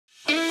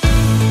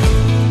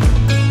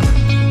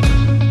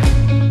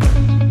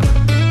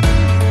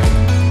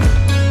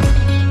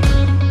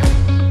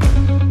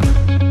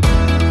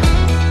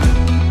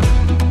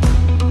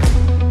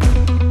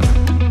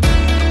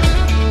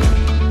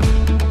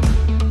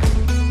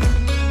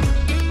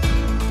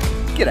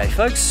G'day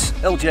folks,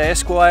 LJ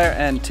Esquire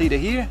and Tita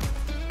here,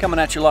 coming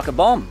at you like a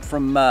bomb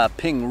from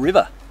Ping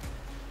River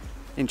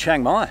in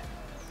Chiang Mai.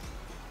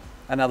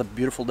 Another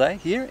beautiful day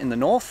here in the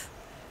north,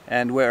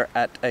 and we're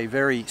at a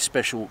very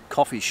special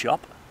coffee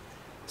shop,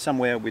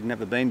 somewhere we'd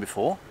never been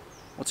before.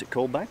 What's it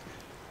called, babe?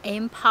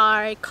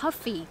 Empire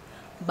Coffee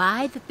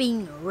by the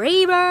Ping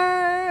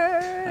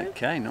River.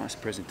 Okay, nice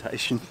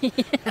presentation.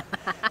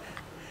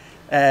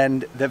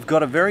 And they've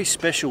got a very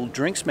special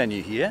drinks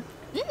menu here.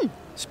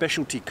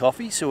 Specialty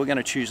coffee, so we're going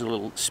to choose a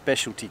little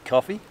specialty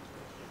coffee.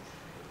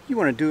 You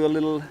want to do a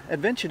little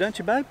adventure, don't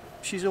you, babe?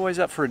 She's always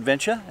up for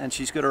adventure, and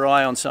she's got her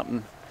eye on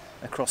something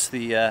across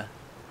the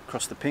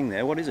Ping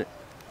there. What is it?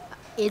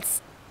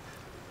 It's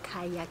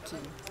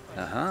kayaking.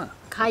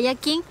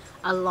 Kayaking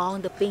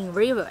along the Ping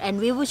River, and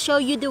we will show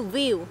you the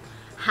view.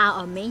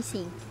 How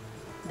amazing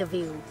the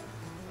view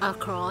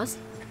across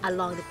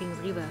along the Ping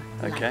River.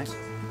 Okay,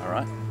 all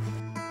right.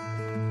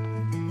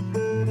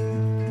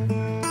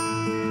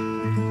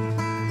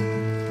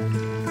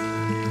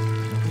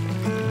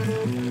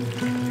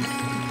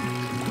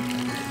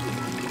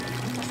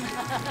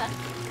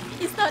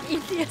 It's not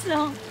easy at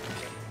all.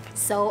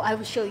 So I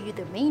will show you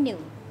the menu.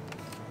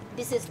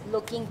 This is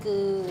looking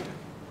good,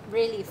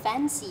 really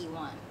fancy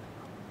one.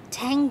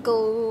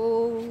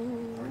 Tango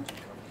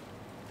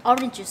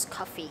orange juice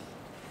coffee.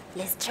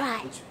 Let's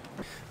try.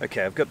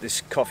 Okay, I've got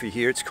this coffee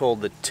here. It's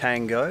called the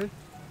Tango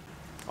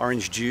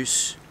orange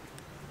juice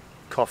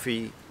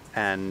coffee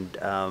and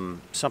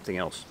something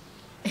else.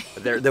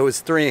 There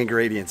was 3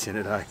 ingredients in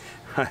it. I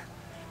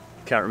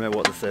can't remember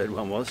what the third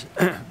one was,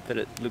 but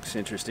it looks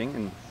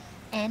interesting.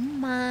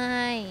 And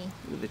my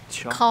the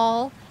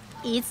call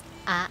is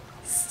a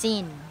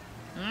sin.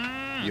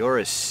 You're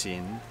a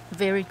sin.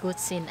 Very good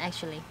sin,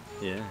 actually.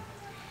 Yeah.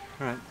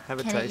 All right,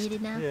 have a Can taste. I eat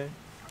it now? Yeah.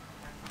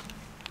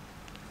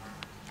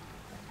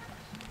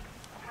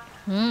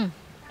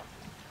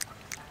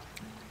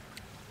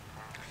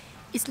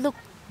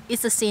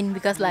 It's a sin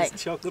because like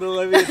There's chocolate all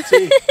over your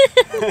teeth.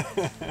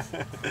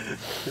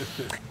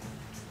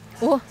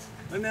 Oh.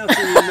 And now it's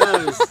in your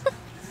nose.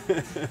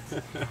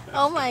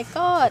 Oh my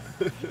god,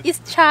 it's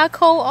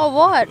charcoal or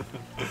what?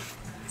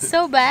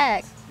 So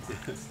bad.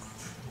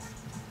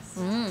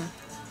 The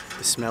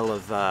smell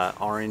of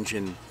orange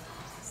and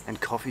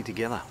coffee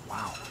together.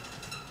 Wow.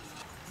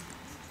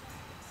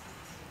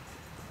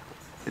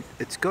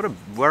 It's got a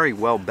very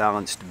well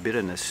balanced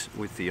bitterness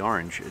with the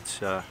orange.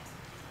 It's I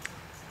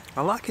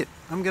like it.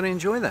 I'm going to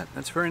enjoy that.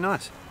 That's very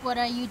nice. What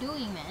are you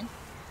doing, man?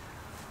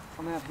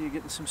 I'm out here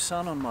getting some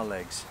sun on my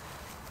legs.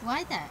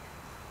 Why that?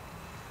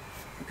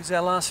 Because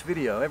our last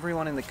video,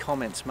 everyone in the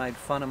comments made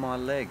fun of my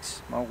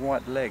legs, my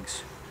white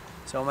legs.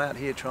 So I'm out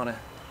here trying to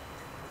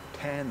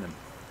tan them.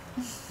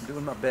 I'm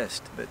doing my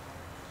best, but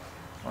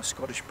my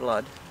Scottish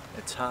blood,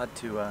 it's hard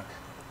to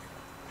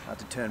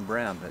turn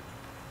brown, but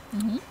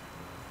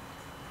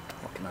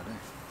what can I do?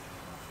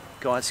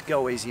 Guys,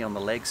 go easy on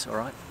the legs,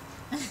 alright?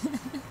 I'm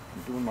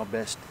doing my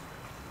best.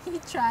 He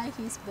tried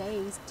his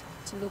best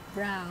to look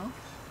brown.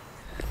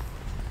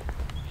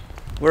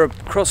 We're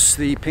across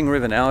the Ping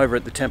River now, over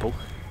at the temple,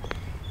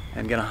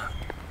 and gonna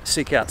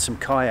seek out some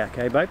kayak,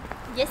 eh babe?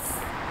 Yes.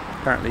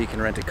 Apparently you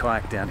can rent a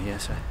kayak down here,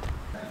 so.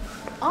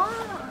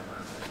 Oh,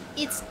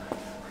 it's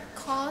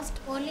cost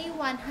only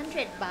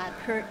 100 baht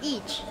per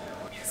each.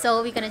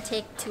 So we're gonna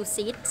take 2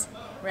 seats,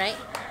 right?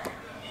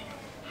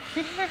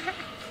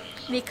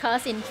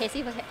 Because in case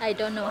if I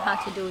don't know how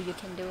to do, you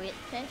can do it,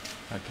 okay?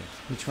 Okay,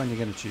 which one are you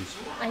gonna choose?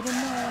 I don't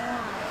know.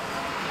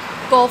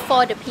 Go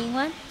for the pink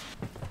one.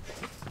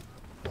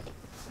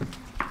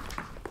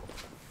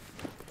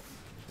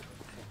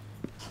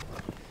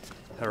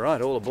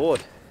 Alright, all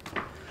aboard.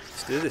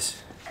 Let's do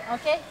this.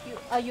 Okay,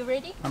 are you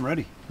ready? I'm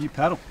ready. You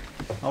paddle.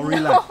 I'll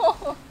relay.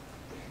 No.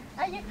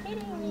 Are you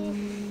kidding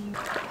me?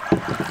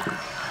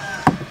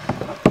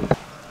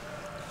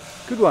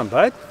 Good one,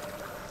 babe.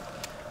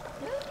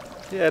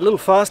 Yeah, a little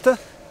faster.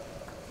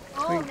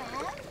 Oh, man.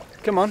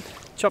 Come on,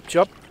 chop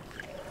chop.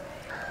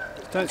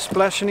 Don't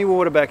splash any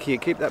water back here.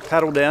 Keep that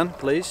paddle down,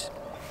 please.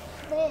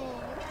 Babe.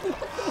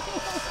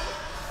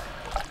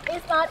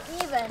 It's not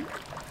even.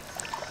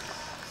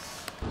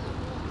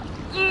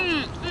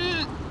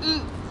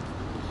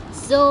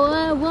 So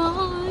I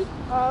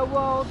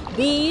won't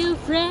be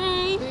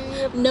afraid.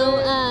 No,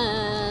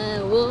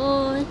 I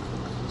won't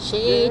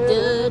shed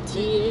a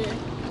tear.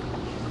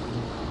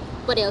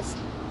 What else?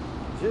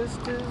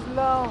 Just as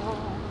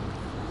long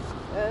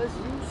as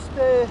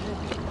you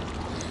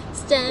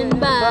Stand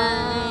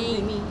by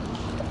me.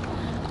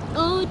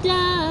 Oh,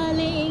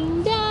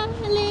 darling,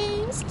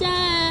 darling,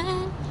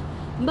 stand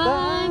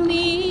by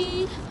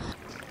me.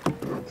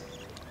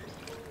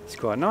 It's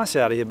quite nice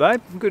out here,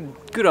 babe.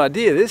 Good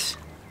idea, this.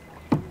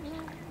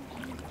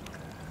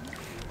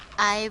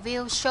 I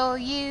will show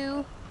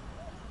you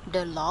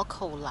the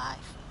local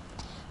life.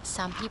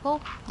 Some people,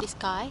 this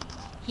guy,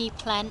 he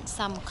plant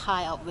some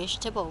kind of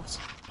vegetables.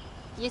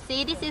 You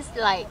see, this is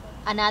like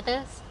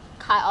another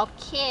kind of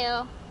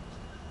kale.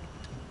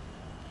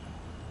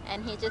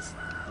 And he just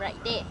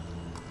right there.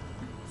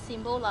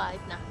 Simple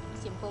life now,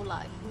 simple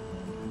life.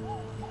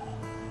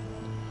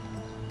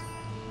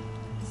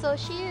 so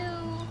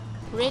chill.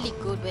 Really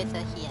good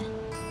weather here.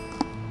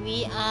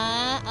 We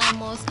are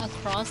almost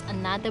across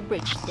another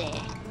bridge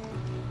there.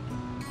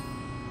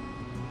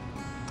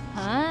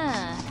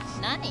 Ah,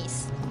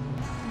 nice.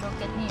 Look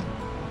at him.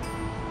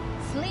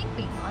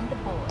 Sleeping on the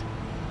boat.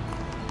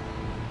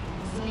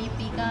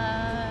 Sleepy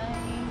guy.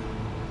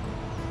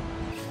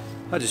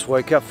 I just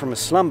woke up from a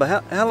slumber.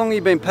 How long have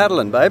you been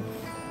paddling, babe?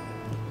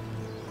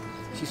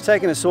 She's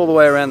taken us all the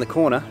way around the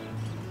corner.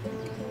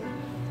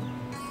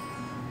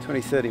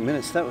 20-30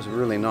 minutes. That was a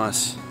really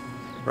nice,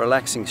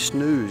 relaxing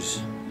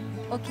snooze.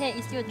 Okay,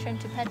 it's your turn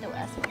to paddle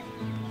as well.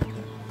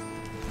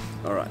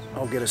 Alright,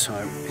 I'll get us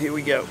home. Here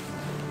we go.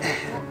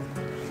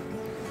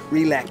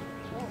 Relax.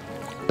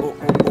 Oh.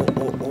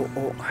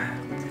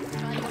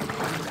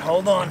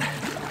 Hold on.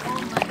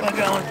 We're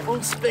going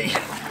full speed.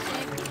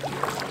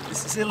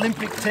 This is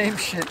Olympic team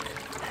shit.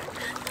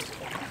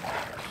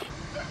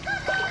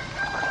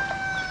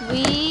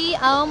 We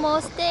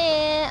almost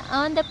there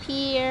on the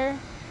pier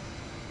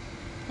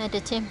at the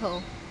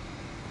temple.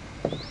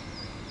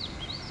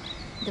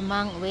 The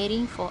monk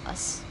waiting for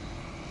us.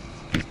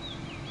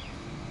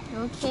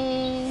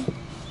 Okay.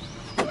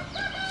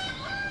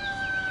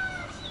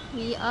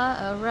 We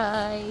are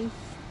arrived.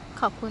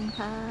 ขอบคุณ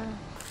ค่ะ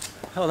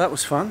Oh, that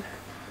was fun.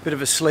 Bit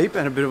of a sleep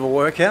and a bit of a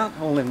workout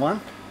all in one.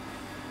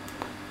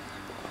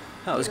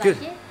 That was good.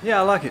 Like it? Yeah,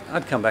 I like it.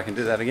 I'd come back and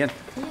do that again.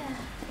 Yeah.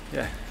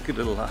 Yeah, good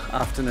little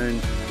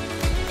afternoon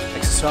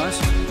exercise.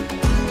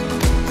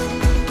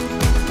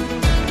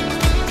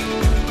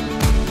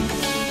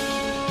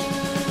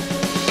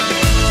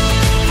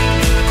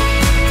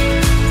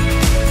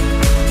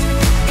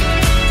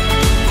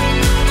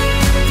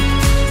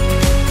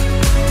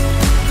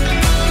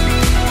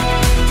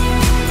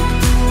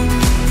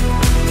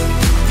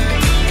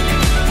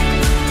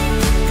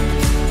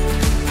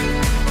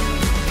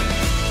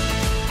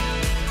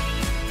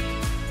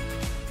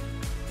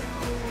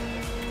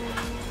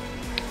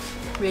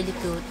 Really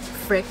good,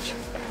 fresh,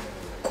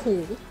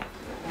 cool,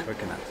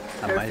 Coconut.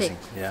 perfect Amazing.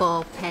 Yeah.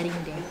 for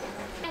paddling day.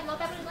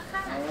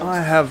 I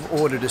have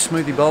ordered a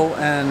smoothie bowl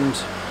and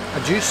a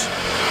juice.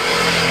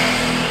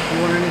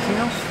 You want anything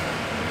else?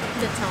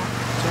 That's all.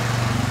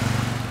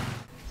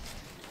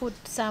 Put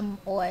some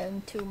oil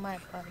into my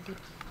body.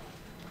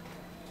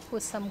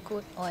 Put some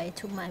good oil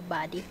to my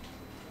body.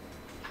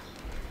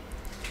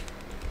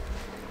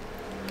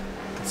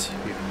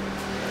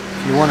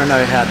 If you want to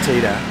know how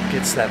Tita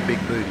gets that big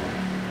booty,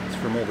 it's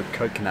from all the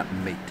coconut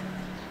meat.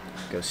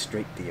 Goes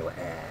straight to your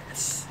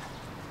ass.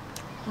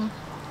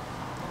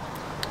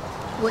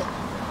 Wait.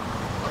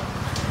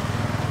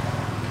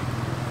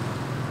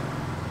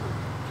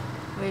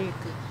 Very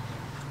good.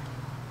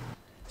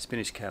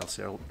 Spinach, kale,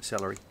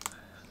 celery.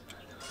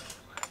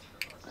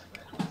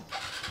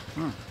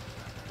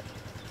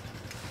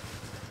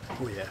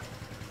 Oh yeah,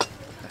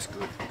 that's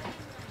good.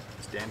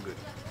 It's damn good.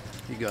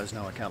 You guys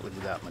know I can't live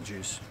without my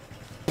juice.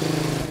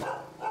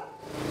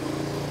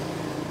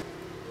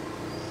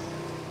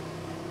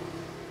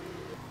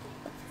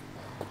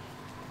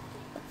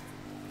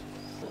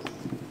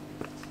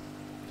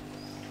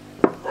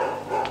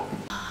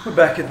 We're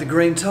back at the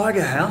Green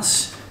Tiger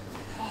House,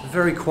 a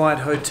very quiet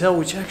hotel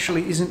which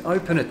actually isn't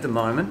open at the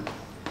moment.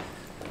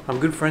 I'm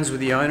good friends with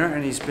the owner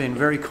and he's been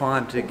very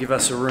kind to give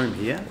us a room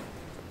here.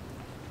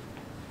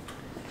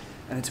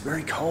 And it's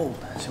very cold,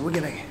 so we're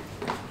gonna...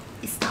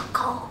 It's not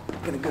cold.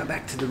 Gonna go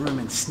back to the room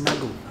and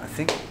snuggle, I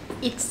think.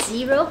 It's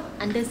zero,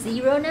 under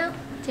zero now,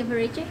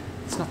 temperature.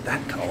 It's not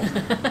that cold.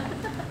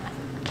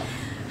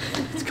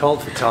 It's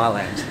cold for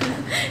Thailand.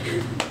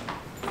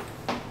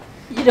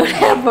 You don't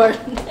have one.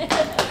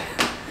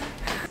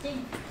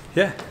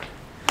 Yeah,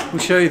 we'll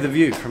show you the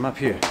view from up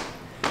here.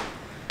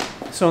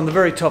 So on the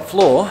very top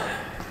floor,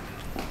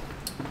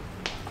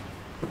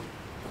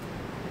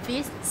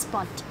 This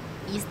spot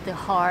is the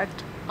heart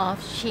of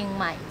Chiang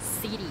Mai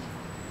city,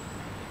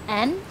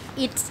 and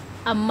it's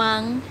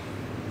among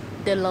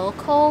the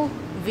local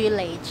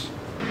village.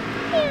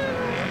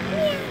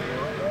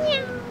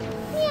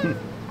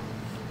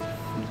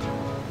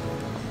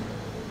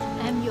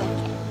 I'm your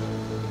cat.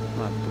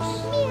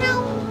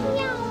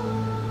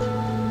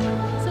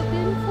 So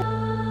beautiful.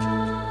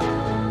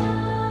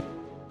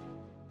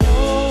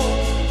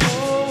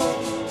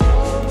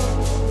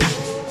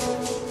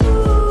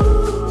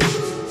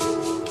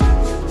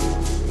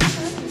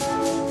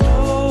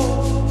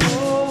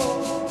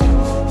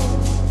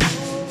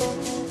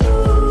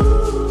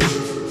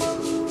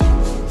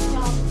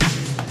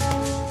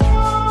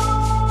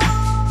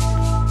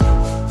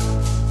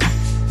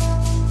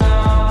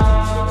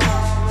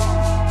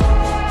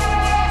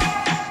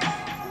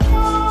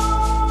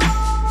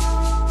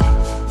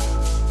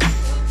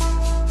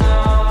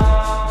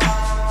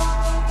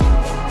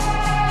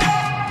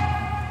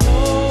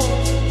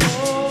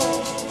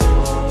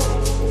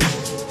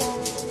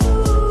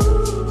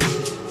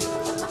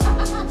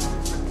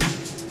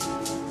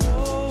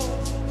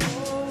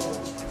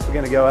 we're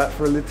gonna go out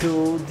for a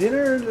little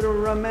dinner, a little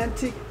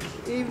romantic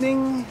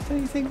evening. What do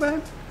you think,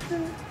 babe?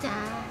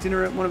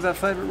 Dinner at one of our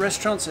favourite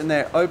restaurants, and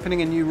they're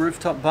opening a new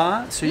rooftop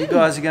bar, so you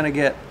guys are going to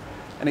get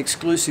an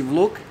exclusive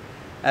look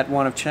at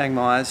one of Chiang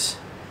Mai's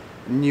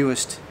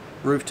newest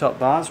rooftop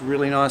bars.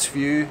 Really nice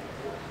view,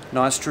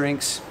 nice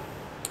drinks.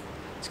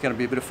 It's going to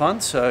be a bit of fun,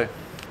 so...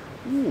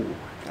 Ooh,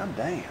 god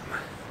damn.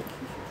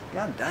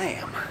 God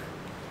damn.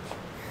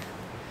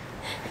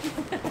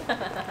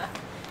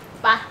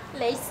 Ba,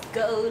 let's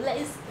go,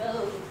 let's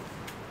go.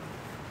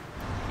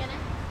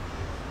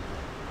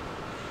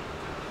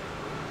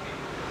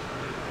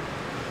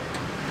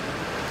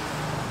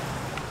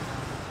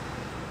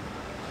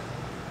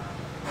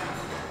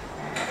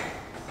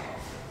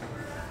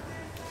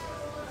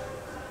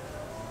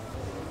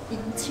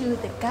 Into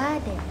the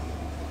garden.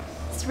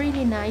 It's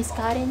really nice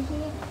garden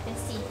here.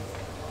 Let's see.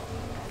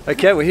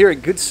 Okay, we're here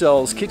at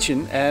GOODSOULS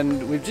kitchen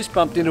and we've just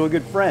bumped into a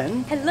good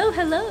friend. Hello,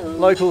 hello.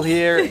 Local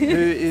here who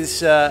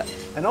is an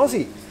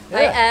Aussie. Yeah.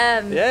 I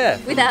am. Yeah.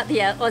 Without the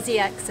Aussie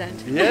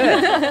accent.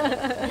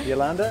 Yeah.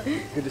 Yolanda,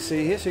 good to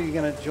see you here. So you're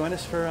going to join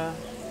us for...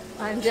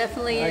 I'm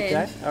definitely in.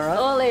 Okay, all right.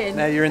 All in.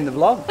 Now you're in the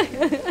vlog.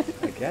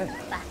 Okay.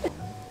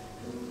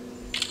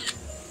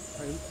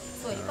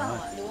 สวยหรือเปล่า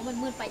หรือว่ามัน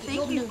มืดไปอีก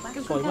รูปหนึ่งปะ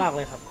สวยมากเ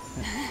ลยครับ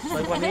ส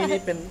วยกว่านี้นี่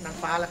เป็นนาง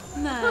ฟ้าแล้วครับ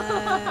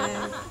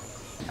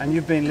And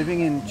you've been living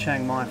in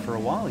Chiang Mai for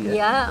a while, yeah?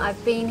 Yeah,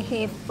 I've been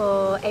here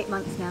for 8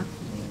 months now.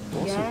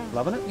 Awesome. Yeah.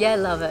 Loving it? Yeah,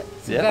 love it.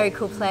 It's Yeah. a very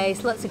cool place,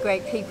 lots of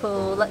great people,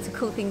 lots of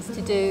cool things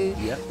to do,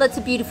 Yeah. lots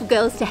of beautiful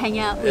girls to hang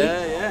out with.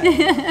 Yeah.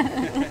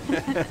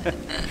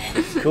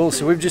 Cool,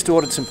 so we've just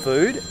ordered some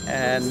food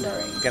and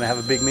going to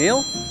have a big meal.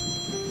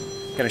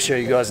 Going to show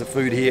you guys the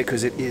food here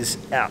because it is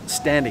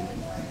outstanding.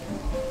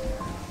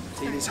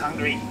 Tea is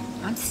hungry.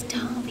 I'm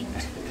starving.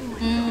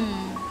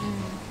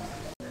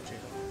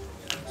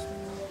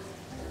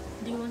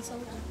 Do you want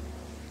salt?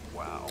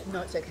 Wow. No,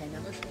 it's okay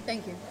now.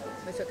 Thank you.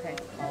 It's okay.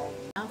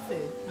 Our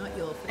food, not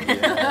your food.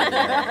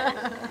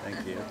 Thank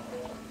you.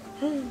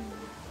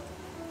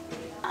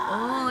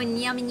 Oh,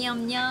 yum, yum,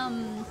 yum.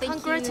 Thank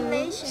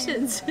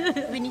Congratulations.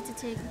 We need to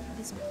take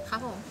this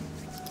couple.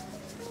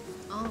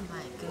 Oh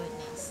my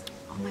goodness.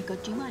 Oh my God,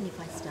 do you mind if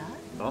I start?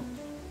 Oh,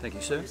 thank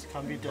you, sir.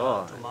 Can be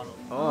Oh. tomato.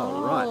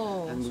 Oh, right.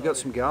 And we've got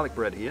some garlic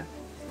bread here.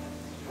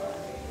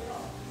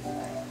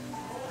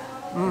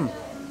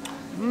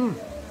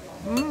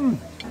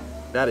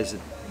 That is a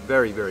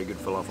very, very good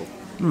falafel.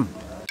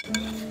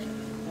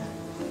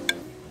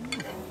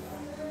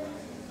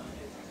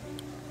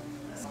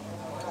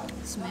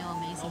 Smell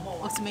amazing.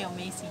 Oh, smell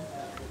amazing.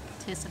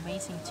 Tastes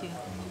amazing too.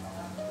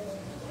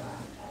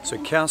 So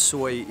khao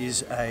soi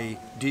is a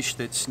dish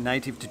that's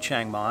native to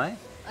Chiang Mai.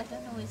 I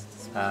don't know it's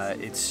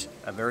spicy. It's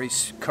a very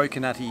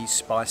coconutty,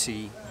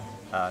 spicy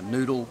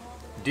noodle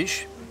dish,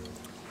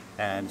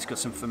 and it's got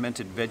some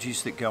fermented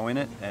veggies that go in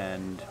it.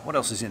 And what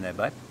else is in there,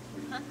 babe?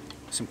 Huh?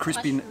 Some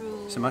crispy,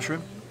 some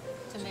mushroom.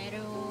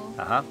 Tomato,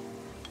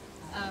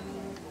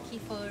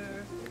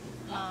 kefir,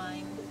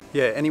 lime.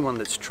 Yeah, anyone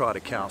that's tried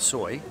a khao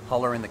soi,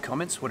 holler in the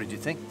comments. What did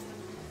you think?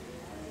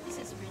 This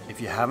is really If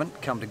you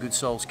haven't, come to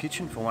GOODSOULS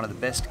Kitchen for one of the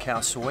best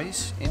khao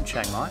sois in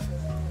Chiang Mai.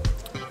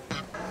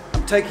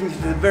 I'm taking you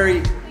to the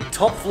very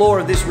top floor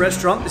of this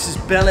restaurant. This is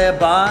Bel Air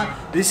Bar.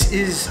 This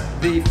is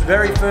the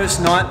very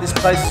first night this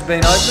place has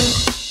been open.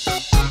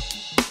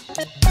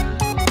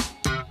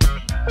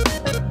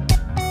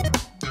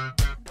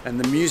 And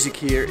the music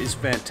here is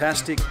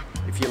fantastic.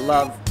 If you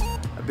love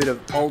a bit of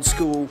old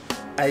school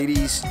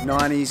 80s,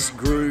 90s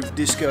groove,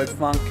 disco,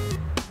 funk,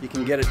 you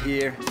can get it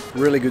here.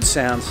 Really good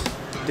sounds.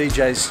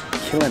 DJ's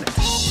killing it.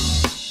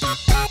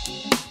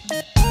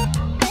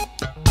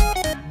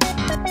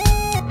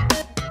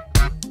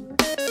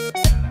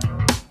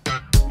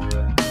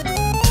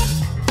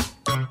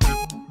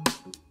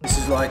 This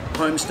is like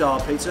home style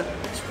pizza.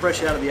 It's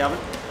fresh out of the oven.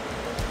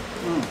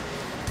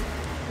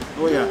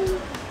 Oh yeah.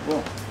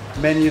 Well,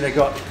 menu, they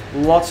got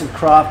lots of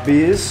craft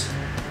beers.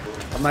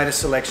 I made a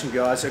selection,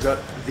 guys. I got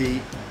the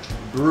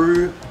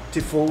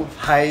Rooftop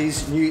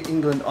Haze New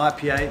England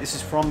IPA. This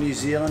is from New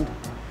Zealand.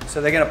 So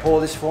they're going to pour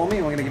this for me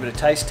and we're going to give it a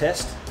taste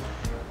test.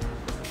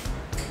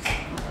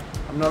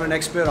 I'm not an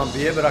expert on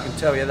beer, but I can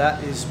tell you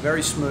that is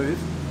very smooth.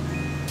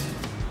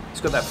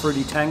 It's got that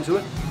fruity tang to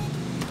it.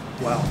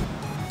 Wow.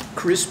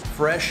 Crisp,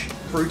 fresh,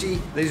 fruity.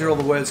 These are all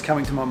the words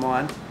coming to my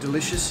mind.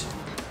 Delicious,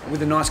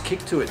 with a nice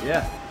kick to it,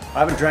 yeah. I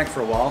haven't drank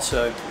for a while,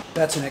 so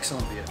that's an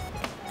excellent beer.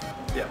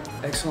 Yeah,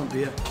 excellent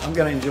beer. I'm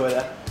going to enjoy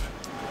that.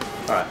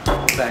 All right,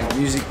 bang,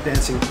 music,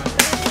 dancing.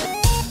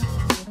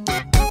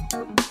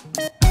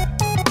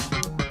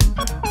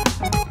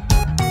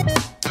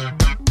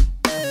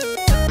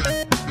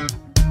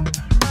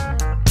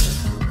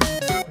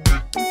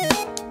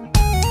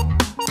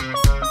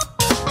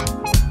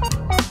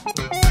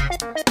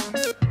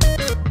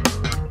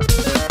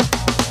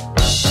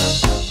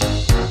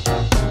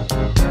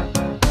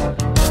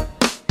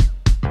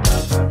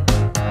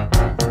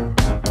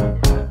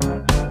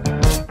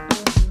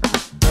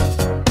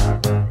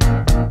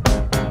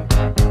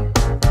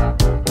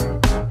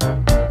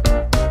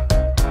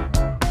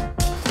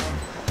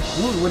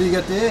 What do you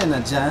got there,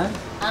 Najan?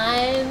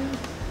 I'm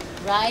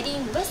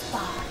riding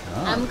Rooftop.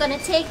 I'm gonna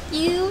take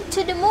you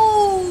to the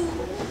moon.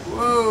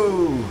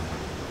 Whoa!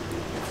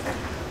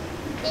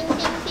 Ding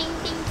ding ding.